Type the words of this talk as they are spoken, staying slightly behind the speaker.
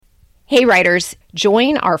Hey writers,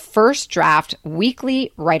 join our First Draft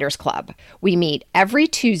weekly writers club. We meet every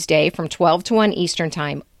Tuesday from 12 to 1 Eastern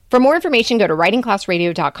Time. For more information, go to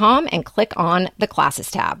writingclassradio.com and click on the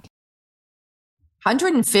classes tab.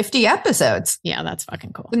 150 episodes. Yeah, that's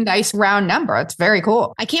fucking cool. A nice round number. It's very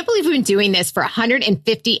cool. I can't believe we've been doing this for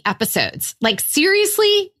 150 episodes. Like,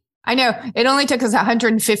 seriously? I know. It only took us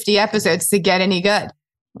 150 episodes to get any good.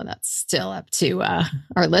 Well, that's still up to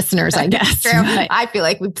our listeners, I guess. True. I feel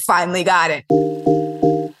like we finally got it.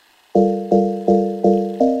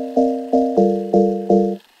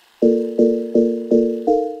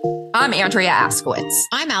 I'm Andrea Askowitz.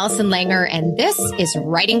 I'm Allison Langer, and this is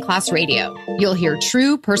Writing Class Radio. You'll hear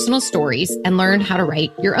true personal stories and learn how to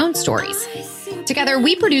write your own stories. Together,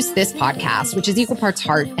 we produce this podcast, which is equal parts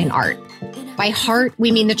heart and art. By heart,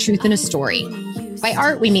 we mean the truth in a story. By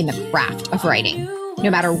art, we mean the craft of writing. No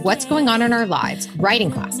matter what's going on in our lives, Writing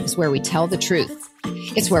Class is where we tell the truth.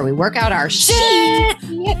 It's where we work out our shit.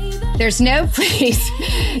 There's no place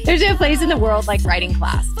in the world like Writing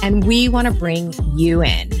Class, and we want to bring you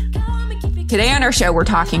in. Today on our show, we're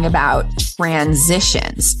talking about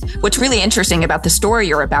transitions. What's really interesting about the story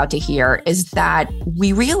you're about to hear is that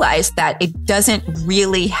we realized that it doesn't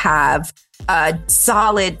really have a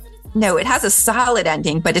solid it has a solid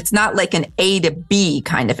ending, but it's not like an A to B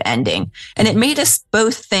kind of ending. And it made us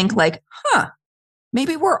both think like,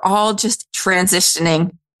 maybe we're all just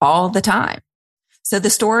transitioning all the time. So the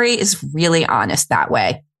story is really honest that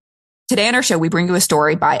way. Today on our show, we bring you a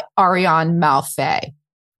story by Ariane Malfay.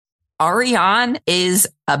 Ariane is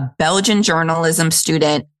a Belgian journalism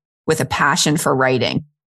student with a passion for writing.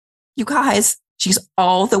 You guys, she's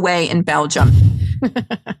all the way in Belgium.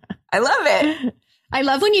 I love it. I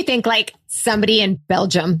love when you think like somebody in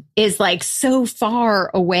Belgium is like so far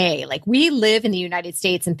away. Like we live in the United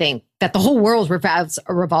States and think that the whole world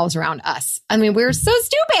revolves around us. I mean, we're so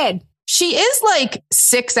stupid. She is like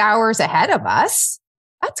 6 hours ahead of us.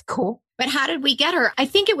 That's cool. But how did we get her? I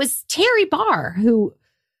think it was Terry Barr who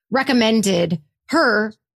recommended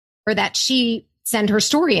her, or that she send her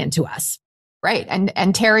story in to us. Right.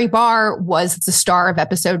 And Terry Barr was the star of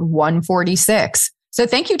episode 146. So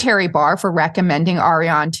thank you, Terry Barr, for recommending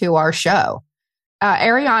Ariane to our show.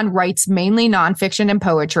 Ariane writes mainly nonfiction and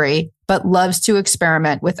poetry, but loves to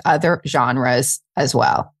experiment with other genres as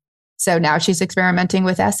well. So now she's experimenting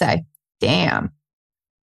with essay. Damn.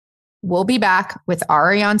 We'll be back with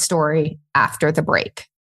Ariane's story after the break.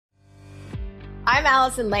 I'm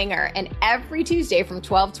Allison Langer, and every Tuesday from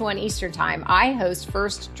 12 to 1 Eastern Time, I host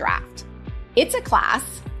First Draft. It's a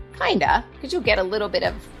class, kinda, because you'll get a little bit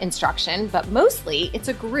of instruction, but mostly it's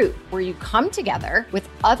a group where you come together with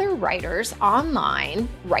other writers online,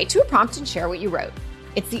 write to a prompt and share what you wrote.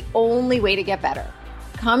 It's the only way to get better.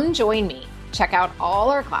 Come join me. Check out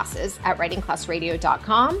all our classes at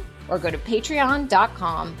writingclassradio.com or go to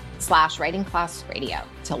patreon.com/writingclassradio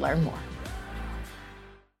to learn more.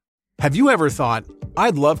 Have you ever thought,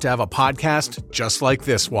 I'd love to have a podcast just like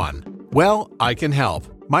this one? Well, I can help.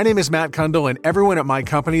 My name is Matt Kundle, and everyone at my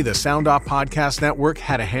company, the Sound Off Podcast Network,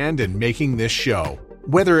 had a hand in making this show.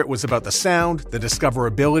 Whether it was about the sound, the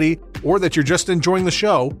discoverability, or that you're just enjoying the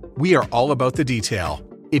show, we are all about the detail.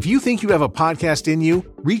 If you think you have a podcast in you,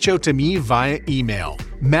 reach out to me via email,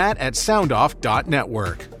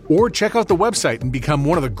 matt@soundoff.network, or check out the website and become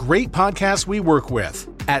one of the great podcasts we work with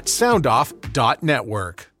at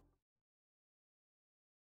soundoff.network.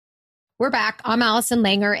 We're back. I'm Allison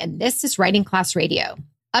Langer, and this is Writing Class Radio.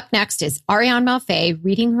 Up next is Ariane Malfay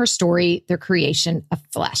reading her story, The Creation of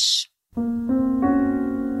Flesh.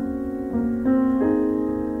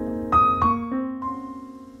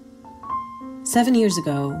 7 years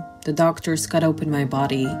ago, the doctors cut open my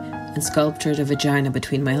body and sculptured a vagina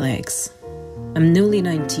between my legs. I'm newly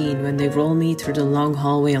 19 when they roll me through the long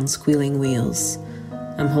hallway on squealing wheels.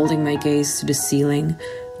 I'm holding my gaze to the ceiling,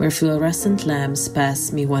 where fluorescent lamps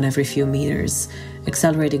pass me one every few meters,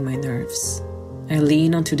 accelerating my nerves. I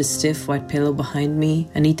lean onto the stiff white pillow behind me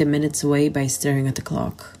and eat the minutes away by staring at the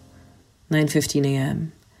clock. 9:15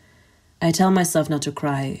 a.m. I tell myself not to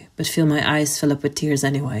cry, but feel my eyes fill up with tears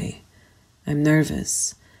anyway. I'm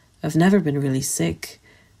nervous. I've never been really sick,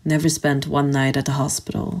 never spent one night at the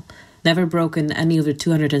hospital, never broken any of the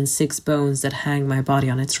 206 bones that hang my body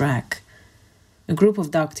on its rack. A group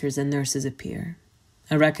of doctors and nurses appear.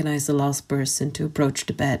 I recognize the last person to approach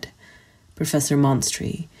the bed, Professor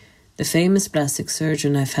Monstry, the famous plastic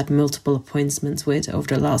surgeon I've had multiple appointments with over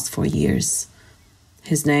the last 4 years.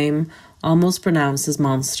 His name, almost pronounced as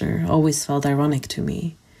Monster, always felt ironic to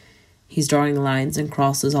me. He's drawing lines and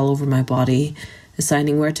crosses all over my body,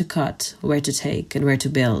 assigning where to cut, where to take, and where to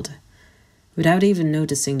build. Without even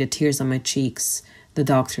noticing the tears on my cheeks, The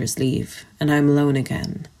doctors leave, and I'm alone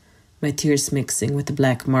again, my tears mixing with the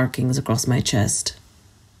black markings across my chest.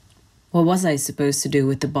 What was I supposed to do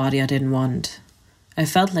with the body I didn't want? I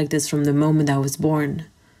felt like this from the moment I was born,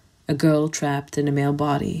 a girl trapped in a male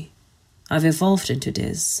body. I've evolved into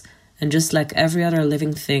this, and just like every other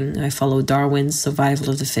living thing, I followed Darwin's survival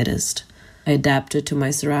of the fittest. I adapted to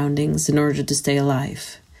my surroundings in order to stay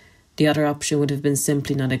alive. The other option would have been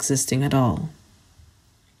simply not existing at all.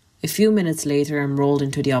 A few minutes later, I'm rolled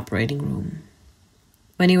into the operating room.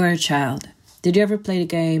 When you were a child, did you ever play the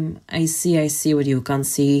game I see what you can't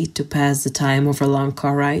see to pass the time over long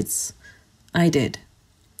car rides? I did.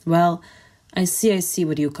 Well, I see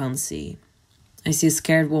what you can't see. I see a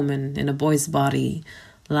scared woman in a boy's body,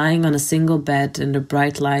 lying on a single bed under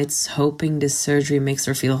bright lights, hoping this surgery makes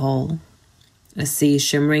her feel whole. I see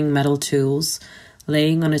shimmering metal tools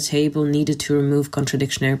laying on a table needed to remove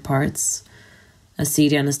contradictionary parts. I see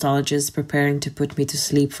the anesthetist preparing to put me to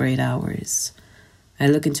sleep for 8 hours. I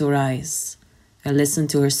look into her eyes. I listen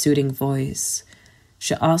to her soothing voice.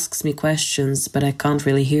 She asks me questions, but I can't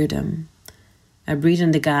really hear them. I breathe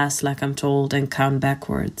in the gas like I'm told and count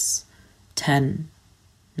backwards. 10,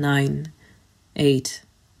 9, 8,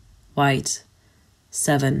 white,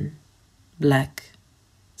 7, black,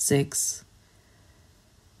 6.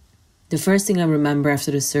 The first thing I remember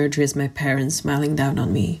after the surgery is my parents smiling down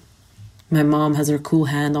on me. My mom has her cool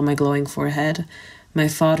hand on my glowing forehead. My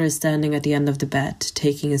father is standing at the end of the bed,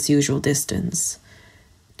 taking his usual distance.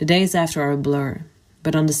 The days after are a blur,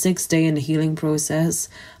 but on the 6th day in the healing process,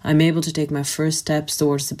 I'm able to take my first steps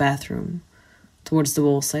towards the bathroom, towards the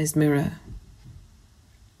wall-sized mirror.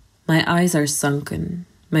 My eyes are sunken,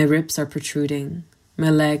 my ribs are protruding, my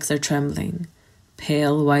legs are trembling.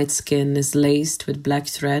 Pale white skin is laced with black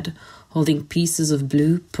thread, holding pieces of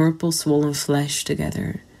blue, purple swollen flesh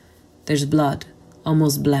together. There's blood,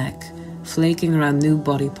 almost black, flaking around new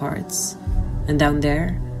body parts. And down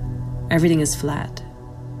there, everything is flat.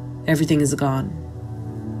 Everything is gone.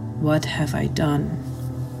 What have I done?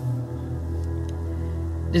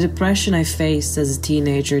 The depression I faced as a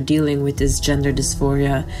teenager dealing with this gender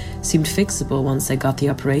dysphoria seemed fixable once I got the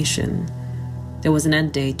operation. There was an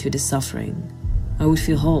end date to the suffering. I would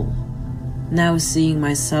feel whole. Now, seeing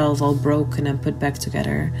myself all broken and put back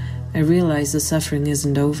together, I realize the suffering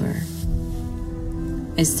isn't over.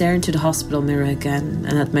 I stare into the hospital mirror again,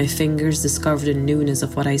 and at my fingers discover the newness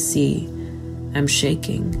of what I see. I'm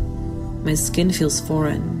shaking. My skin feels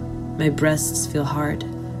foreign. My breasts feel hard.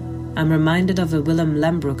 I'm reminded of a Willem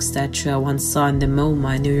Lambrook statue I once saw in the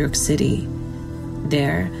MoMA in New York City.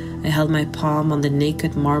 There, I held my palm on the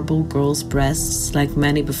naked marble girl's breasts like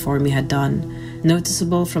many before me had done,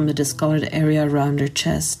 noticeable from the discolored area around her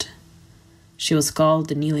chest. She was called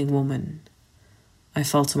the Kneeling Woman. I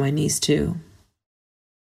fall to my knees too.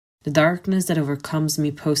 The darkness that overcomes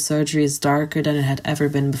me post-surgery is darker than it had ever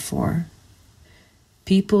been before.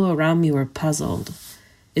 People around me were puzzled.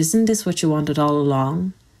 Isn't this what you wanted all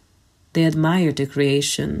along? They admired the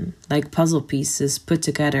creation, like puzzle pieces put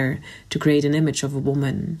together to create an image of a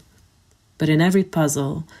woman. But in every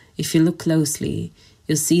puzzle, if you look closely,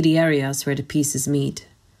 you'll see the areas where the pieces meet.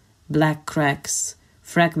 Black cracks,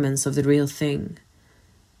 fragments of the real thing.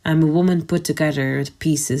 I'm a woman put together with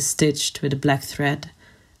pieces stitched with a black thread,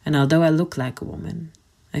 and although I look like a woman,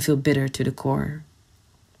 I feel bitter to the core.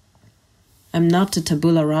 I'm not the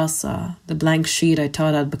tabula rasa, the blank sheet I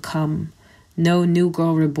thought I'd become. No new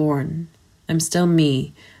girl reborn. I'm still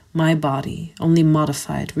me, my body, only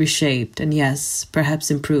modified, reshaped, and yes,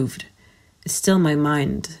 perhaps improved. It's still my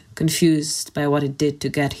mind, confused by what it did to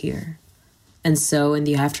get here. And so, in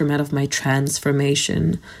the aftermath of my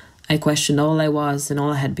transformation, I questioned all I was and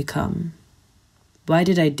all I had become. Why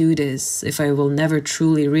did I do this if I will never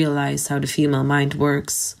truly realize how the female mind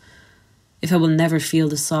works? If I will never feel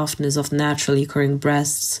the softness of naturally occurring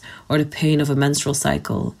breasts or the pain of a menstrual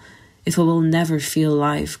cycle? If I will never feel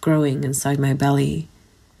life growing inside my belly?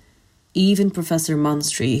 Even Professor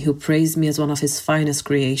Monstry, who praised me as one of his finest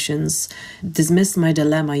creations, dismissed my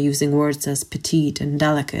dilemma using words as petite and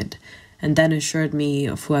delicate, and then assured me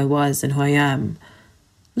of who I was and who I am.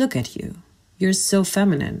 Look at you. You're so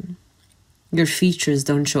feminine. Your features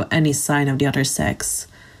don't show any sign of the other sex.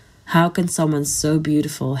 How can someone so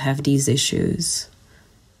beautiful have these issues?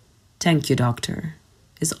 Thank you, doctor,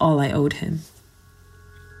 is all I owed him.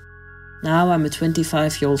 Now I'm a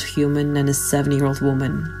 25-year-old human and a 7-year-old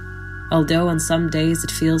woman. Although on some days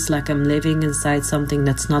it feels like I'm living inside something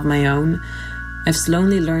that's not my own, I've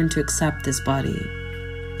slowly learned to accept this body.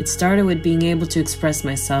 It started with being able to express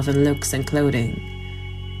myself in looks and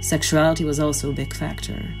clothing. Sexuality was also a big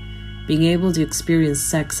factor. Being able to experience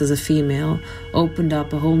sex as a female opened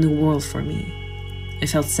up a whole new world for me. I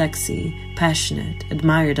felt sexy, passionate,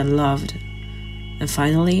 admired, and loved. And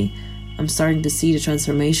finally, I'm starting to see the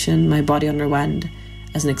transformation my body underwent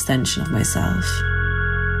as an extension of myself.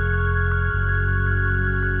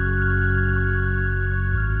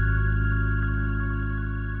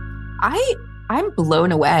 I'm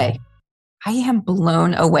blown away. I am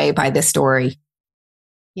blown away by this story.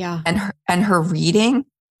 Yeah. And her reading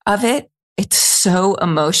of it, it's so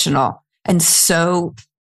emotional and so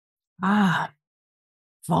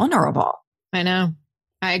vulnerable. I know.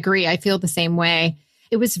 I agree. I feel the same way.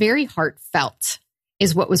 It was very heartfelt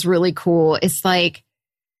is what was really cool. It's like,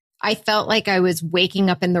 I felt like I was waking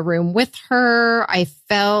up in the room with her. I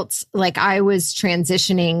felt like I was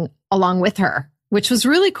transitioning along with her, which was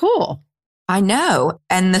really cool. I know.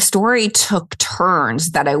 And the story took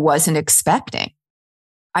turns that I wasn't expecting.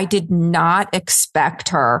 I did not expect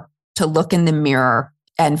her to look in the mirror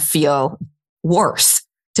and feel worse,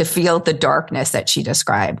 to feel the darkness that she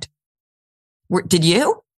described. Did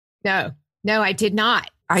you? No, I did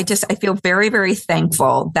not. I feel very, very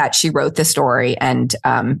thankful that she wrote the story and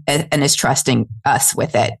is trusting us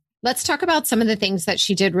with it. Let's talk about some of the things that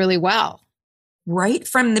she did really well. Right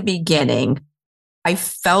from the beginning, I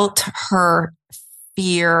felt her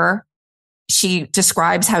fear. She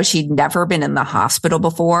describes how she'd never been in the hospital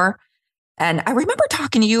before. And I remember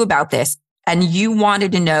talking to you about this, and you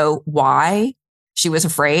wanted to know why she was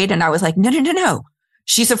afraid. And I was like, no.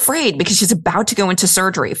 She's afraid because she's about to go into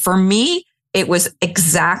surgery. For me, it was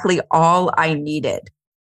exactly all I needed.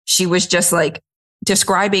 She was just like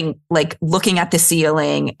describing, like looking at the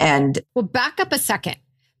ceiling and... Well, back up a second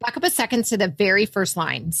to the very first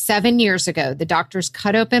line. 7 years ago, the doctors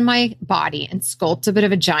cut open my body and sculpted a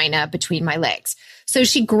vagina between my legs. So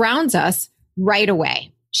she grounds us right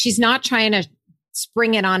away. She's not trying to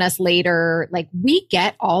spring it on us later. Like, we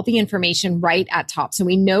get all the information right at top. So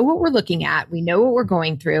we know what we're looking at. We know what we're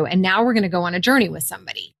going through. And now we're going to go on a journey with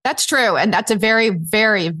somebody. That's true. And that's a very,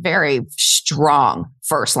 very, very strong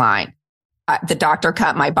first line. The doctor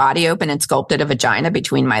cut my body open and sculpted a vagina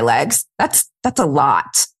between my legs. That's a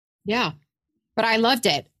lot. Yeah. But I loved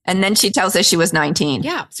it. And then she tells us she was 19.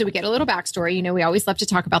 Yeah. So we get a little backstory. You know, we always love to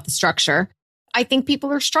talk about the structure. I think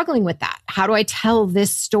people are struggling with that. How do I tell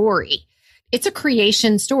this story? It's a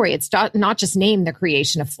creation story. It's not just named the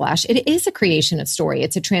creation of flesh. It is a creation of story.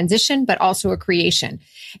 It's a transition, but also a creation.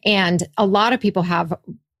 And a lot of people have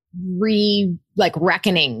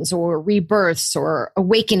reckonings or rebirths or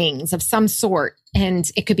awakenings of some sort.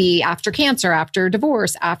 And it could be after cancer, after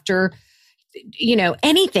divorce, after,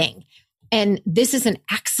 anything. And this is an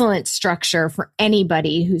excellent structure for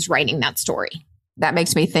anybody who's writing that story. That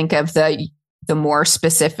makes me think of the more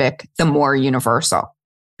specific, the more universal.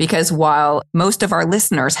 Because while most of our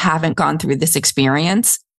listeners haven't gone through this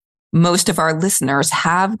experience, most of our listeners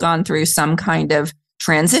have gone through some kind of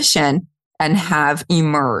transition and have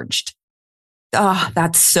emerged. Oh,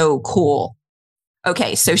 that's so cool.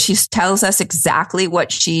 Okay, so she tells us exactly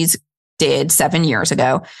what she's did 7 years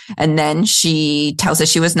ago. And then she tells us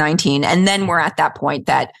she was 19. And then we're at that point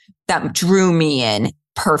that drew me in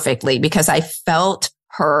perfectly because I felt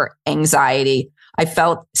her anxiety. I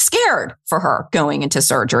felt scared for her going into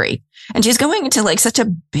surgery. And she's going into like such a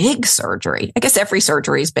big surgery. I guess every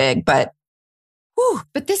surgery is big, but whew.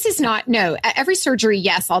 But this is not, no, every surgery,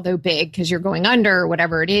 yes, although big, because you're going under or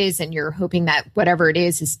whatever it is, and you're hoping that whatever it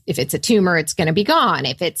is if it's a tumor, it's going to be gone.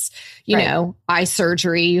 If it's, eye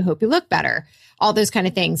surgery, you hope you look better, all those kind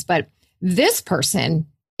of things. But this person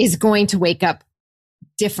is going to wake up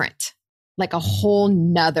different, like a whole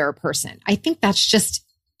nother person. I think that's just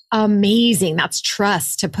amazing. That's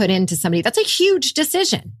trust to put into somebody. That's a huge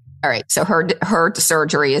decision. All right. So her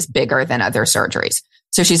surgery is bigger than other surgeries.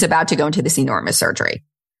 So she's about to go into this enormous surgery.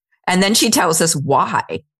 And then she tells us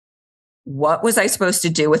why. What was I supposed to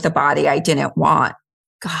do with the body I didn't want?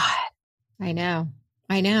 God. I know.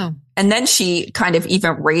 And then she kind of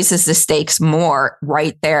even raises the stakes more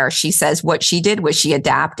right there. She says what she did was she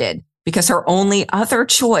adapted because her only other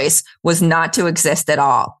choice was not to exist at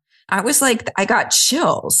all. I was like, I got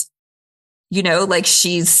chills, like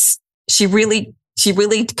she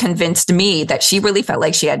really convinced me that she really felt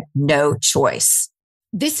like she had no choice.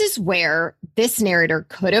 This is where this narrator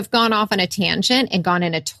could have gone off on a tangent and gone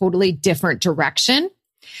in a totally different direction.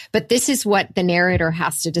 But this is what the narrator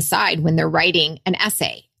has to decide when they're writing an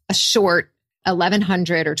essay, a short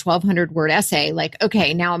 1,100 or 1,200 word essay. Like,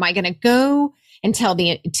 okay, now am I going to go and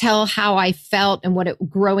tell how I felt and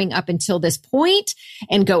growing up until this point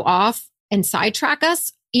and go off and sidetrack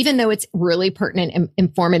us, even though it's really pertinent and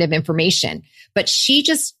informative information. But she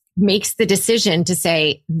just makes the decision to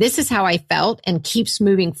say, this is how I felt, and keeps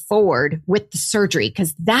moving forward with the surgery.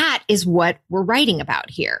 Because that is what we're writing about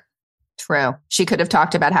here. True. She could have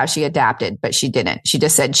talked about how she adapted, but she didn't. She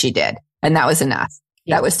just said she did. And that was enough.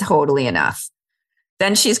 Yeah. That was totally enough.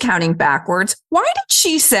 Then she's counting backwards. Why did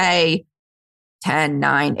she say 10,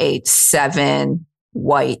 9, 8, 7,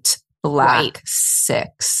 white, black,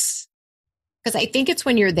 6? Because I think it's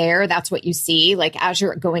when you're there, that's what you see. Like as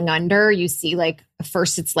you're going under, you see like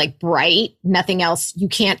first it's like bright, nothing else. You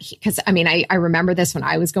can't, because I mean, I remember this when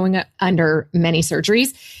I was going under many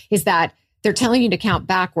surgeries, is that they're telling you to count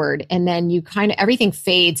backward, and then you kind of, everything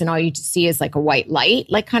fades and all you see is like a white light,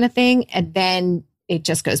 like kind of thing. And then it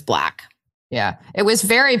just goes black. Yeah. It was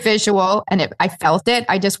very visual and I felt it.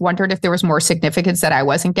 I just wondered if there was more significance that I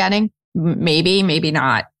wasn't getting. Maybe, maybe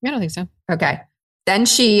not. I don't think so. Okay. Then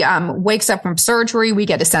she wakes up from surgery. We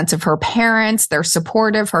get a sense of her parents. They're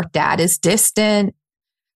supportive. Her dad is distant,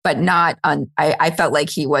 but not I felt like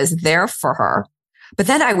he was there for her. But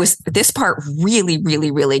then this part really,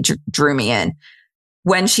 really, really drew me in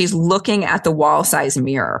when she's looking at the wall size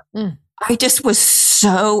mirror. I just was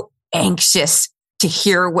so anxious to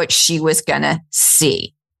hear what she was going to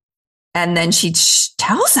see. And then she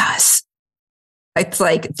tells us, it's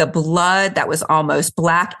like the blood that was almost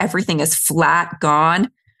black. Everything is flat,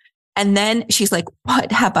 gone. And then she's like,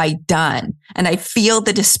 what have I done? And I feel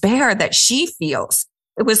the despair that she feels.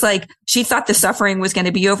 It was like she thought the suffering was going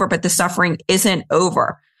to be over, but the suffering isn't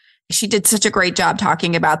over. She did such a great job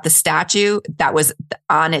talking about the statue that was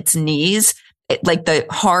on its knees, like the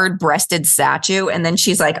hard-breasted statue. And then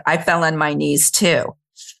she's like, I fell on my knees too.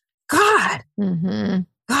 God,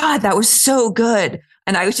 God, that was so good.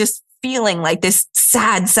 And I was just feeling like this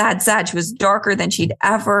sad. She was darker than she'd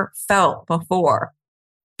ever felt before.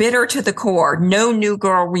 Bitter to the core. No new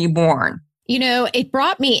girl reborn. You know, it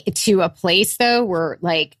brought me to a place, though, where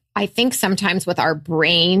like, I think sometimes with our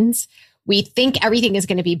brains, we think everything is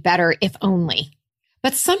going to be better if only.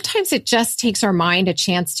 But sometimes it just takes our mind a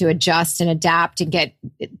chance to adjust and adapt and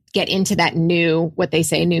get into that new, what they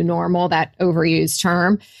say, new normal, that overused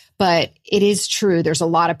term. But it is true. There's a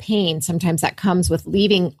lot of pain sometimes that comes with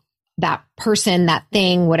leaving that person, that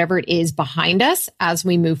thing, whatever it is behind us as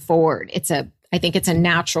we move forward. I think it's a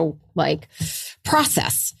natural like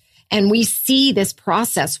process. And we see this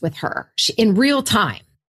process with her in real time,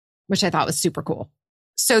 which I thought was super cool.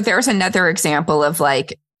 So there's another example of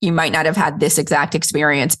like, you might not have had this exact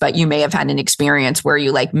experience, but you may have had an experience where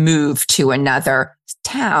you like move to another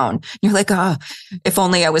town. You're like, oh, if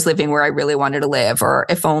only I was living where I really wanted to live, or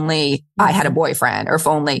if only I had a boyfriend, or if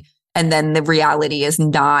only, and then the reality is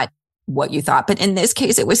not what you thought. But in this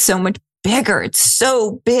case, it was so much bigger. It's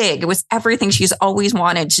so big. It was everything she's always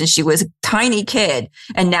wanted since she was a tiny kid.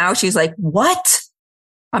 And now she's like, what?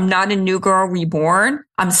 I'm not a new girl reborn.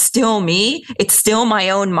 I'm still me. It's still my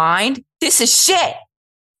own mind. This is shit.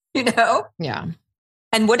 You know? Yeah.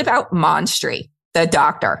 And what about Monstry, the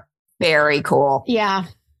doctor? Very cool. Yeah.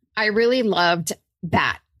 I really loved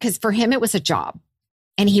that because for him, it was a job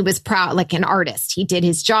and he was proud, like an artist. He did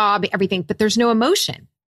his job, everything, but there's no emotion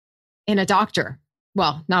in a doctor.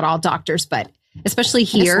 Well, not all doctors, but especially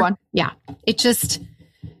here. This one. Yeah. It just,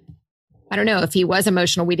 I don't know if he was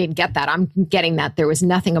emotional. We didn't get that. I'm getting that there was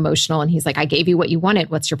nothing emotional. And he's like, I gave you what you wanted.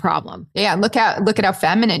 What's your problem? Yeah. Look at how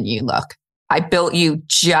feminine you look. I built you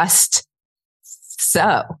just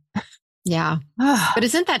so. Yeah. But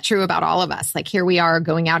isn't that true about all of us? Like here we are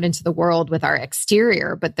going out into the world with our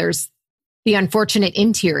exterior, but there's the unfortunate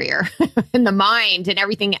interior and the mind and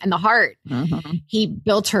everything and the heart. Mm-hmm. He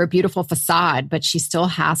built her a beautiful facade, but she still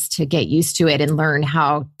has to get used to it and learn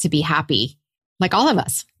how to be happy, like all of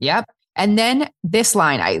us. Yep. And then this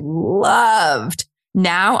line I loved.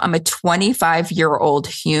 Now I'm a 25-year-old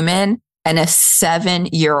human and a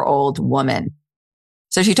 7-year-old woman.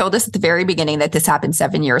 So she told us at the very beginning that this happened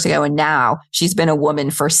 7 years ago. And now she's been a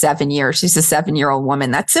woman for 7 years. She's a 7-year-old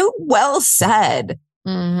woman. That's so well said.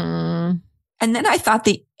 Mm-hmm. And then I thought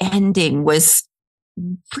the ending was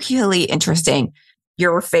really interesting.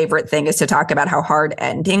 Your favorite thing is to talk about how hard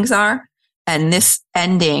endings are. And this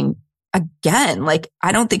ending, again, like,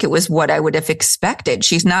 I don't think it was what I would have expected.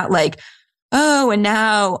 She's not like, oh, and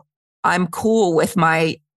now I'm cool with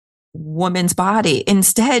my woman's body.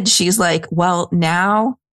 Instead, she's like, well,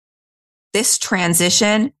 now this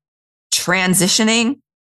transitioning,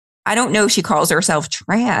 I don't know if she calls herself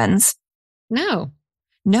trans. No,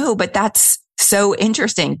 but that's so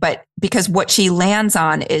interesting. But because what she lands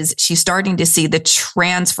on is she's starting to see the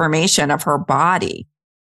transformation of her body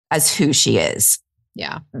as who she is.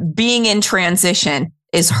 Yeah. Being in transition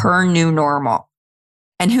is her new normal.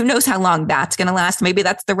 And who knows how long that's going to last? Maybe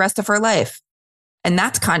that's the rest of her life. And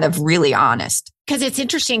that's kind of really honest. Because it's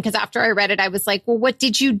interesting, because after I read it, I was like, well, what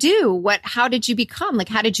did you do? How did you become? Like,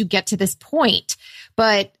 how did you get to this point?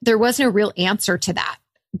 But there wasn't a real answer to that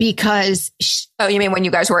because... Oh, you mean when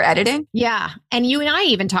you guys were editing? Yeah. And you and I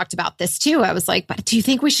even talked about this too. I was like, but do you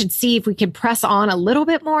think we should see if we can press on a little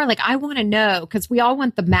bit more? Like, I want to know, because we all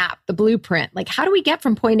want the map, the blueprint. Like, how do we get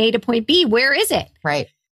from point A to point B? Where is it? Right.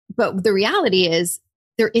 But the reality is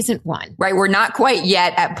there isn't one. Right. We're not quite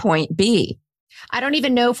yet at point B. I don't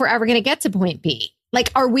even know if we're ever going to get to point B. Like,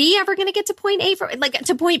 are we ever going to get to point A?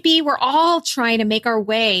 To point B, we're all trying to make our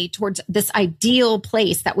way towards this ideal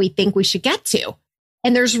place that we think we should get to.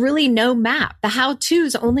 And there's really no map. The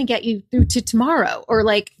how-tos only get you through to tomorrow or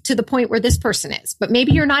like to the point where this person is. But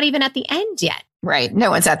maybe you're not even at the end yet. Right. No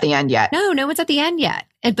one's at the end yet. No one's at the end yet.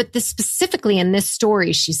 But this specifically in this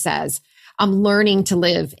story, she says, I'm learning to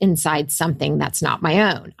live inside something that's not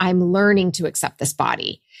my own. I'm learning to accept this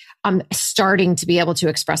body. I'm starting to be able to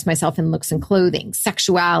express myself in looks and clothing.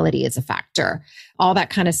 Sexuality is a factor. All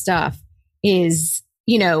that kind of stuff is,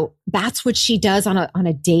 that's what she does on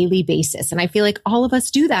a daily basis. And I feel like all of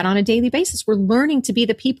us do that on a daily basis. We're learning to be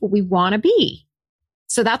the people we want to be.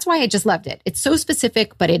 So that's why I just loved it. It's so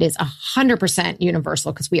specific, but it is 100%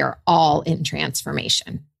 universal because we are all in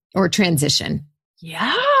transformation or transition.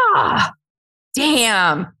 Yeah.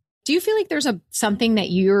 Damn. Do you feel like there's something that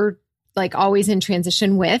you're like always in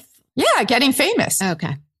transition with? Yeah, getting famous.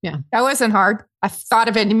 Okay. Yeah. That wasn't hard. I thought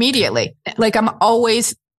of it immediately. Yeah. Like I'm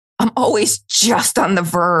always just on the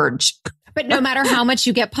verge. But no matter how much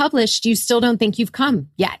you get published, you still don't think you've come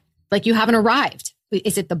yet. Like you haven't arrived.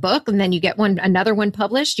 Is it the book? And then you get another one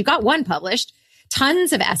published. You got one published,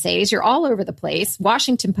 tons of essays. You're all over the place.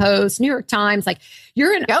 Washington Post, New York Times, like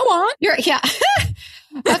you're in, go on.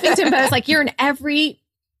 Huffington Post, like you're in every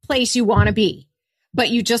place you want to be. But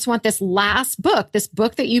you just want this last book, this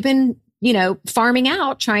book that you've been, farming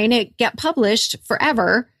out, trying to get published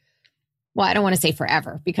forever. Well, I don't want to say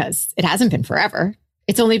forever because it hasn't been forever.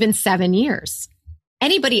 It's only been 7 years.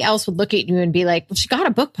 Anybody else would look at you and be like, well, she got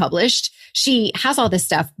a book published. She has all this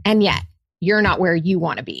stuff. And yet you're not where you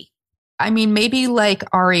want to be. I mean, maybe like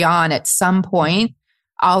Ariane, at some point,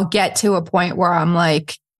 I'll get to a point where I'm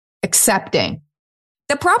like accepting.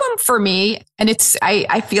 The problem for me, and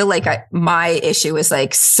I feel like my issue is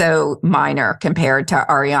like so minor compared to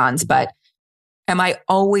Ariane's, but am I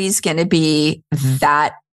always going to be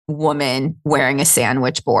that woman wearing a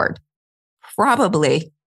sandwich board?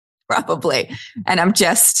 Probably. And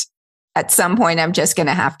at some point, I'm just going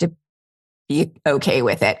to have to be okay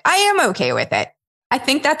with it. I am okay with it. I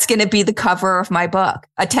think that's going to be the cover of my book,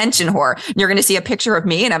 Attention Whore. You're going to see a picture of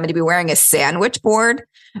me and I'm going to be wearing a sandwich board.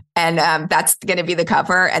 And that's going to be the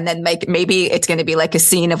cover. And then maybe it's going to be like a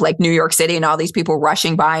scene of like New York City and all these people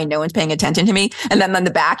rushing by and no one's paying attention to me. And then on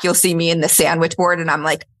the back, you'll see me in the sandwich board and I'm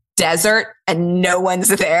like desert and no one's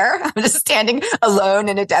there. I'm just standing alone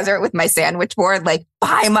in a desert with my sandwich board, like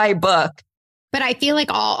buy my book. But I feel like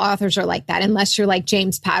all authors are like that, unless you're like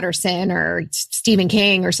James Patterson or Stephen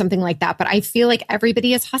King or something like that. But I feel like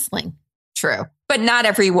everybody is hustling. True. But not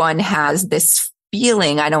everyone has this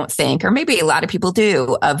feeling, I don't think, or maybe a lot of people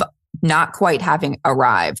do, of not quite having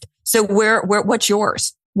arrived. So what's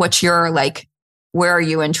yours? What's your like, where are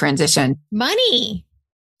you in transition? Money.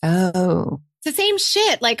 Oh. It's the same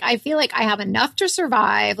shit. Like, I feel like I have enough to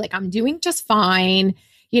survive. Like I'm doing just fine.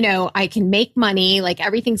 I can make money, like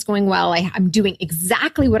everything's going well. I'm doing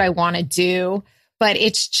exactly what I want to do, but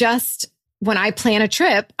it's just when I plan a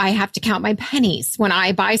trip, I have to count my pennies. When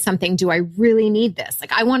I buy something, do I really need this?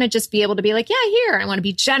 Like, I want to just be able to be like, yeah, here. I want to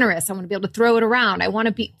be generous. I want to be able to throw it around. I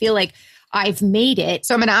want to feel like I've made it.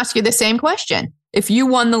 So I'm going to ask you the same question. If you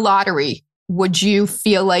won the lottery, would you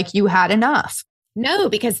feel like you had enough? No,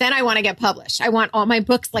 because then I want to get published. I want all my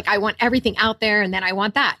books. Like I want everything out there. And then I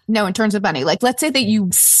want that. No, in terms of money, like let's say that you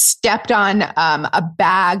stepped on a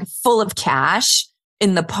bag full of cash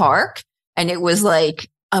in the park and it was like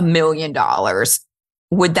 $1 million.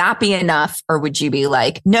 Would that be enough? Or would you be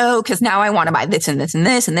like, no, because now I want to buy this and this and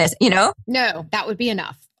this and this, No, that would be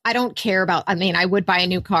enough. I don't care about, I would buy a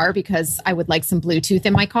new car because I would like some Bluetooth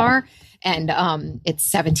in my car. And it's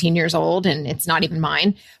 17 years old and it's not even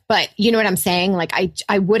mine. But you know what I'm saying? Like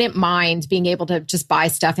I wouldn't mind being able to just buy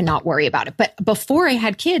stuff and not worry about it. But before I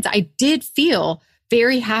had kids, I did feel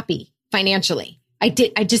very happy financially.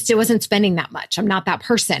 It wasn't spending that much. I'm not that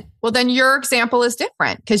person. Well, then your example is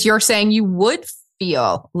different because you're saying you would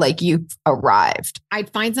feel like you've arrived.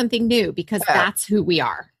 I'd find something new because that's who we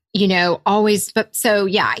are. Always. But so,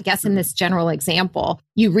 yeah, I guess in this general example,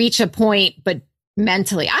 you reach a point, but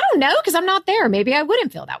mentally, I don't know, because I'm not there. Maybe I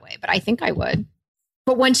wouldn't feel that way, but I think I would.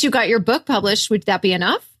 But once you got your book published, would that be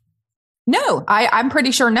enough? No, I'm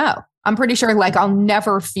pretty sure no. I'm pretty sure like I'll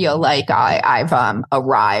never feel like I've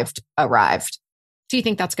arrived. Do you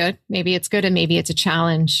think that's good? Maybe it's good and maybe it's a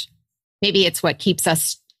challenge. Maybe it's what keeps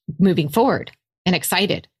us moving forward and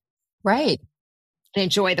excited. Right. And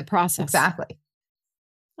enjoy the process. Exactly.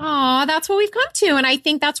 Oh, that's what we've come to. And I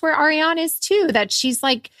think that's where Ariane is too, that she's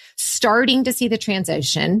like starting to see the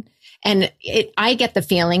transition. And I get the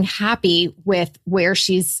feeling happy with where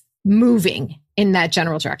she's moving in that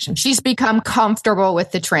general direction. She's become comfortable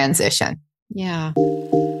with the transition. Yeah.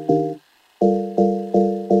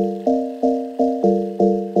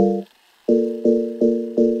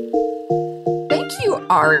 Thank you,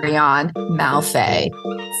 Ariane Malfay,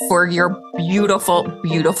 for your beautiful,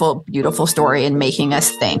 beautiful, beautiful story and making us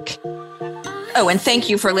think. Oh, and thank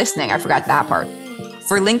you for listening. I forgot that part.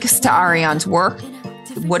 For links to Ariane's work,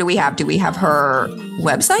 what do we have? Do we have her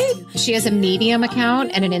website? She has a Medium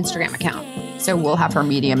account and an Instagram account. So we'll have her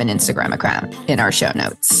Medium and Instagram account in our show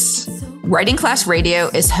notes. Writing Class Radio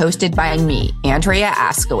is hosted by me, Andrea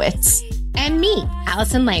Askowitz. And me,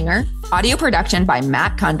 Allison Langer. Audio production by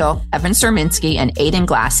Matt Kundle, Evan Serminski, and Aidan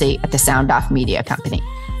Glassy at the Sound Off Media Company.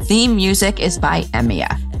 Theme music is by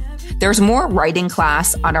Emia. There's more Writing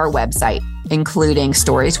Class on our website, including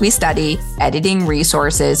stories we study, editing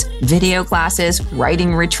resources, video classes,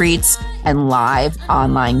 writing retreats, and live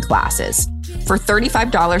online classes. For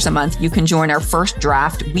 $35 a month, you can join our First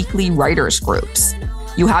Draft weekly writers groups.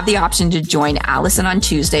 You have the option to join Allison on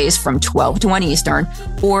Tuesdays from 12 to 1 Eastern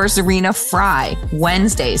or Zarina Fry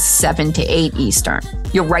Wednesdays 7 to 8 Eastern.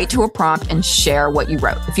 You'll write to a prompt and share what you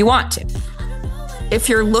wrote if you want to. If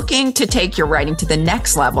you're looking to take your writing to the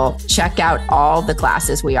next level, check out all the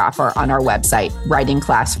classes we offer on our website,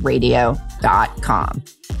 writingclassradio.com.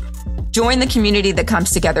 Join the community that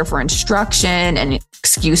comes together for instruction and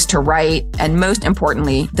excuse to write, and most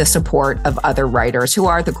importantly, the support of other writers who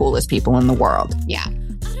are the coolest people in the world. Yeah.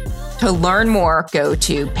 To learn more, go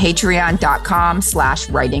to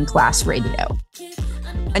patreon.com/writingclassradio.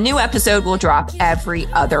 A new episode will drop every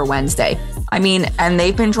other Wednesday. And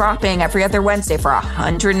they've been dropping every other Wednesday for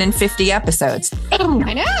 150 episodes.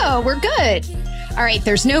 I know, we're good. All right,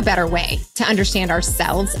 there's no better way to understand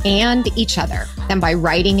ourselves and each other than by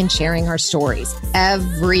writing and sharing our stories.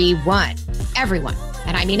 Everyone,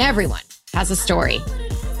 and I mean everyone, has a story.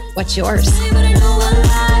 What's yours?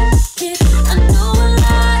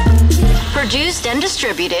 Produced and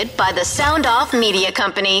distributed by the Sound Off Media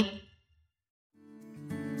Company.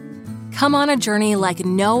 Come on a journey like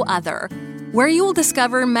no other, where you will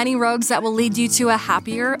discover many roads that will lead you to a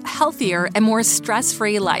happier, healthier, and more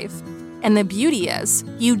stress-free life. And the beauty is,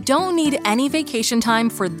 you don't need any vacation time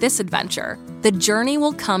for this adventure. The journey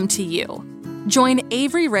will come to you. Join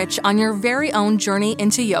Avery Rich on your very own journey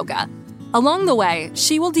into yoga. Along the way,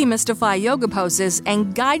 she will demystify yoga poses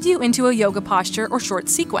and guide you into a yoga posture or short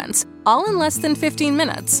sequence, all in less than 15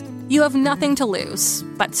 minutes. You have nothing to lose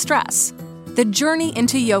but stress. The Journey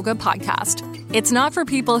into Yoga podcast. It's not for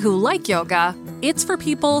people who like yoga, it's for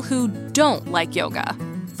people who don't like yoga.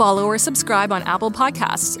 Follow or subscribe on Apple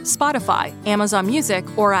Podcasts, Spotify, Amazon Music,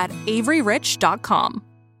 or at averyrich.com.